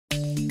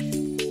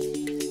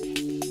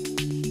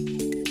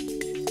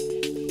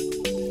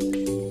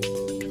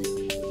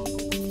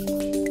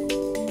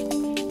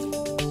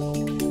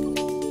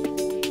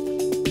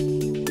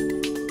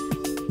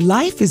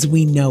Life as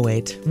we know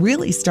it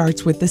really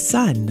starts with the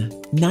sun,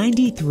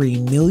 93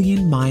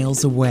 million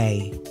miles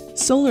away.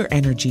 Solar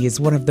energy is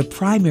one of the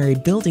primary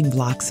building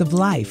blocks of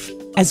life.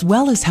 As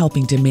well as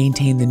helping to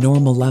maintain the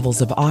normal levels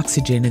of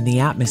oxygen in the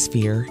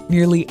atmosphere,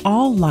 nearly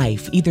all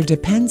life either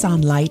depends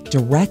on light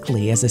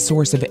directly as a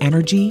source of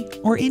energy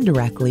or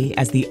indirectly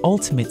as the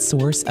ultimate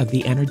source of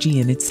the energy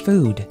in its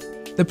food.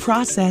 The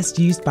process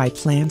used by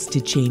plants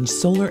to change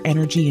solar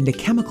energy into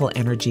chemical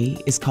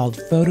energy is called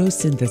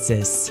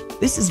photosynthesis.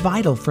 This is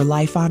vital for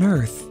life on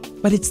Earth.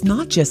 But it's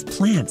not just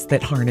plants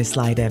that harness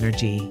light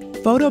energy.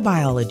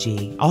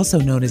 Photobiology, also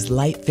known as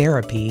light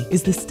therapy,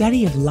 is the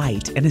study of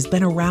light and has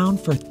been around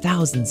for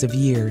thousands of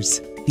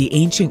years. The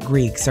ancient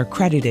Greeks are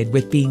credited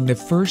with being the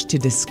first to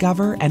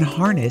discover and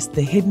harness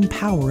the hidden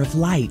power of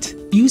light.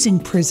 Using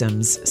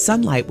prisms,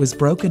 sunlight was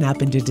broken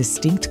up into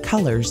distinct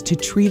colors to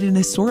treat an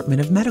assortment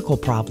of medical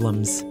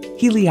problems.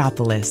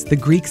 Heliopolis, the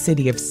Greek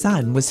city of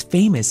sun, was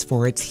famous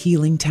for its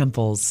healing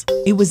temples.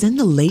 It was in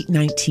the late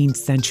 19th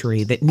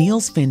century that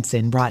Niels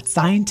Finsen brought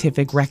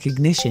scientific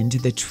recognition to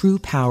the true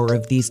power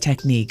of these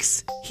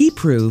techniques. He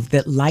proved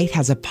that light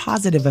has a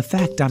positive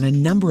effect on a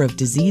number of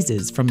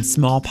diseases from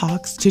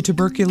smallpox to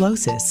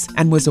tuberculosis,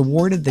 and was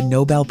awarded the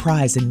Nobel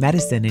Prize in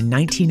Medicine in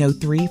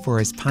 1903 for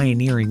his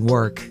pioneering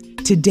work.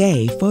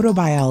 Today,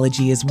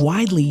 photobiology is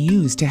widely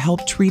used to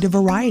help treat a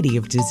variety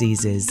of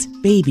diseases.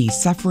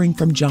 Babies suffering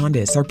from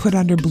jaundice are put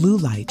under blue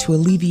light to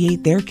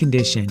alleviate their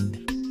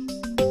condition.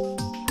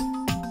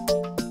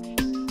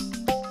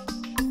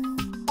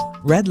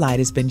 Red light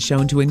has been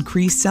shown to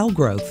increase cell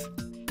growth.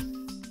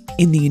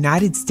 In the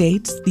United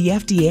States, the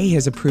FDA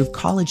has approved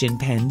collagen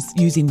pens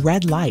using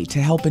red light to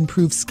help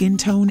improve skin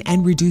tone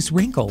and reduce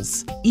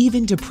wrinkles.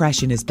 Even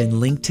depression has been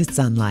linked to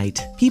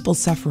sunlight. People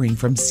suffering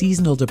from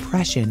seasonal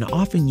depression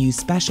often use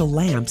special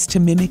lamps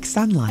to mimic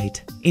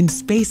sunlight. In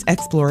space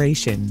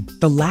exploration,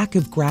 the lack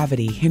of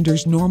gravity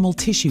hinders normal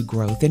tissue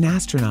growth in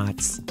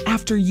astronauts.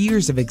 After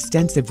years of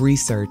extensive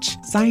research,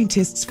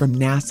 scientists from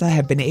NASA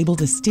have been able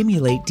to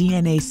stimulate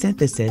DNA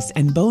synthesis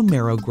and bone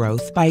marrow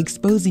growth by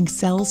exposing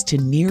cells to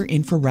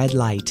near-infrared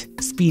light,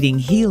 speeding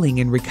healing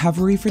and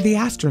recovery for the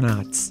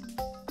astronauts.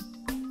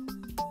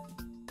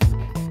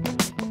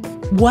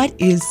 What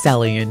is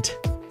Celliant?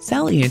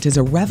 Celliant is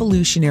a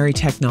revolutionary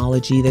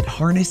technology that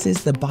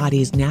harnesses the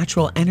body's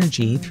natural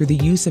energy through the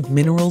use of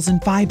minerals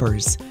and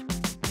fibers.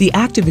 The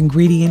active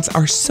ingredients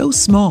are so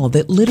small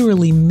that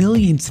literally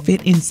millions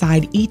fit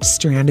inside each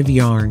strand of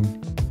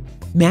yarn.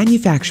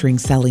 Manufacturing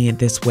Celliant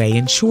this way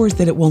ensures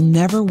that it will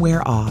never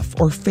wear off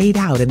or fade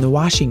out in the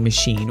washing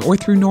machine or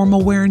through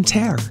normal wear and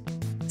tear.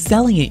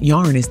 Celliant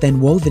yarn is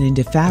then woven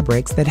into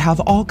fabrics that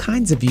have all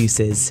kinds of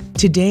uses.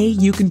 Today,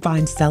 you can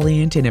find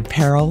Celliant in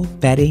apparel,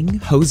 bedding,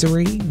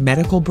 hosiery,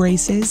 medical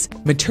braces,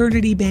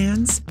 maternity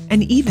bands,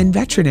 and even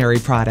veterinary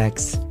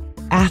products.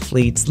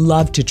 Athletes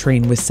love to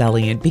train with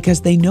Celliant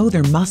because they know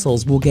their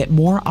muscles will get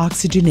more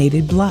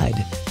oxygenated blood.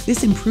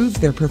 This improves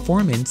their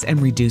performance and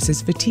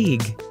reduces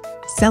fatigue.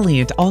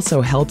 Celliant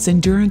also helps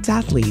endurance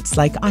athletes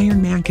like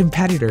Ironman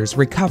competitors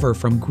recover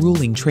from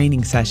grueling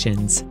training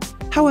sessions.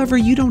 However,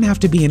 you don't have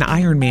to be an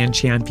Ironman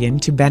champion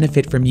to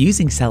benefit from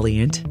using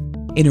Celliant.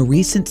 In a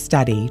recent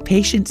study,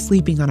 patients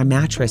sleeping on a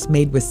mattress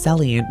made with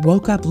Celliant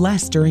woke up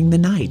less during the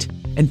night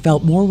and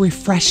felt more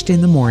refreshed in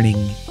the morning.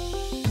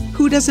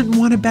 Who doesn't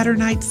want a better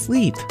night's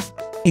sleep?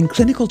 In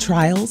clinical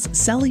trials,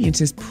 Celliant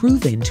is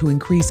proven to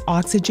increase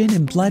oxygen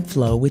and blood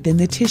flow within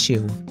the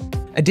tissue.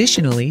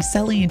 Additionally,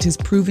 Celliant is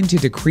proven to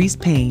decrease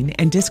pain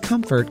and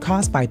discomfort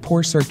caused by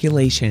poor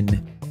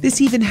circulation. This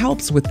even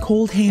helps with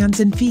cold hands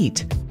and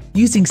feet.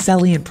 Using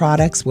Celliant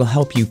products will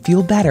help you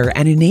feel better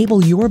and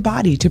enable your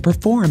body to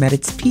perform at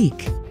its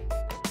peak.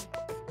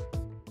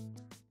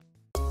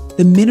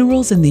 The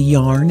minerals in the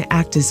yarn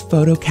act as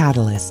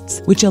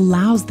photocatalysts, which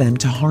allows them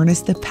to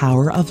harness the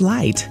power of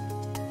light.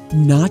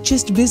 Not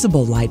just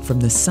visible light from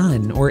the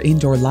sun or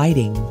indoor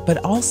lighting, but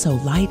also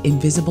light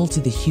invisible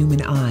to the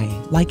human eye,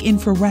 like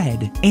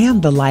infrared,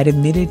 and the light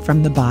emitted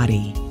from the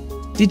body.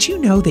 Did you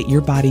know that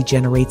your body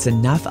generates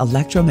enough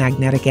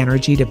electromagnetic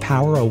energy to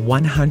power a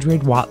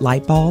 100-watt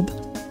light bulb?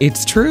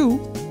 It's true.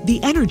 The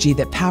energy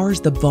that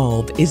powers the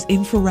bulb is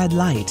infrared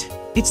light.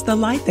 It's the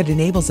light that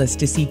enables us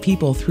to see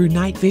people through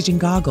night vision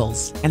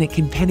goggles, and it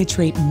can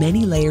penetrate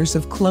many layers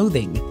of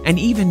clothing, and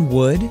even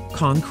wood,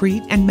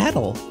 concrete, and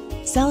metal.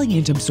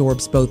 Celliant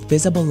absorbs both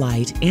visible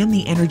light and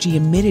the energy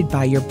emitted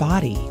by your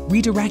body,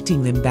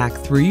 redirecting them back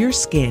through your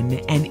skin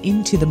and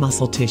into the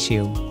muscle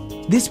tissue.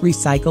 This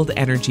recycled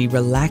energy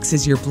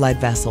relaxes your blood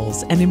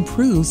vessels and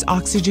improves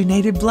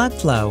oxygenated blood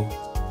flow.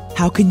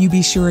 How can you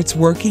be sure it's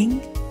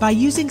working? By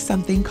using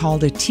something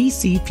called a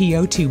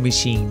TCPO2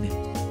 machine.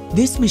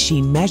 This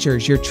machine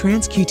measures your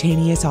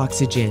transcutaneous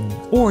oxygen,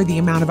 or the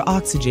amount of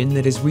oxygen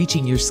that is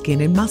reaching your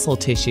skin and muscle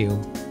tissue.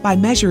 By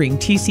measuring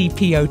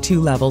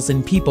TCPO2 levels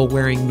in people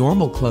wearing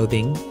normal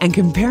clothing and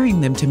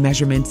comparing them to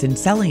measurements in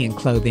Celliant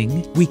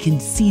clothing, we can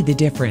see the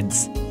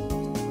difference.